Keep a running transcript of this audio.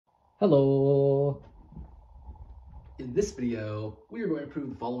Hello! In this video, we are going to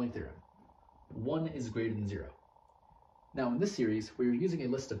prove the following theorem. 1 is greater than 0. Now in this series, we are using a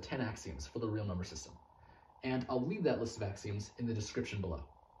list of 10 axioms for the real number system, and I'll leave that list of axioms in the description below.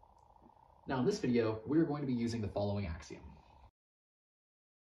 Now in this video, we are going to be using the following axiom.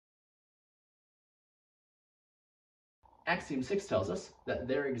 Axiom 6 tells us that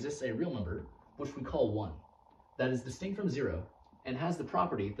there exists a real number, which we call 1, that is distinct from 0, and has the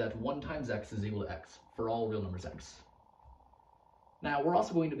property that 1 times x is equal to x for all real numbers x. Now, we're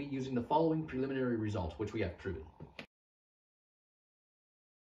also going to be using the following preliminary result, which we have proven.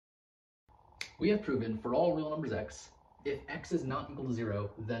 We have proven for all real numbers x, if x is not equal to 0,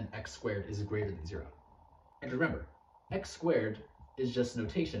 then x squared is greater than 0. And remember, x squared is just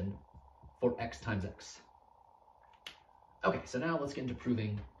notation for x times x. Okay, so now let's get into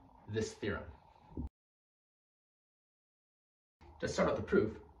proving this theorem. To start out the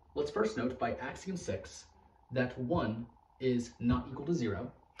proof, let's first note by axiom 6 that 1 is not equal to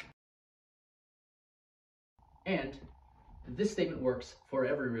 0, and this statement works for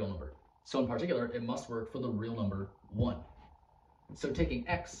every real number. So in particular, it must work for the real number 1. So taking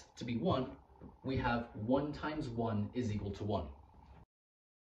x to be 1, we have 1 times 1 is equal to 1.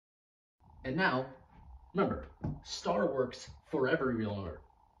 And now, remember, star works for every real number.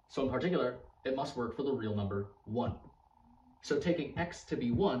 So in particular, it must work for the real number 1. So taking x to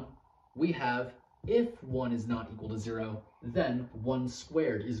be 1, we have if 1 is not equal to 0, then 1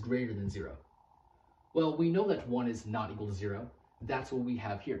 squared is greater than 0. Well, we know that 1 is not equal to 0. That's what we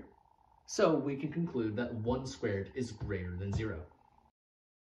have here. So we can conclude that 1 squared is greater than 0.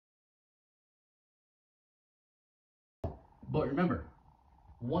 But remember,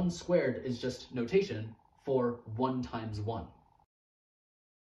 1 squared is just notation for 1 times 1.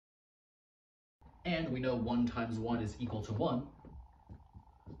 And we know 1 times 1 is equal to 1.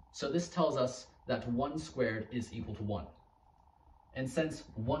 So this tells us that 1 squared is equal to 1. And since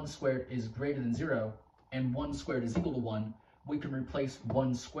 1 squared is greater than 0, and 1 squared is equal to 1, we can replace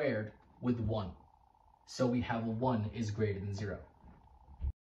 1 squared with 1. So we have 1 is greater than 0.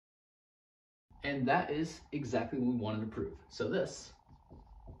 And that is exactly what we wanted to prove. So this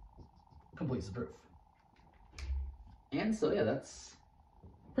completes the proof. And so yeah, that's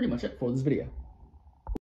pretty much it for this video.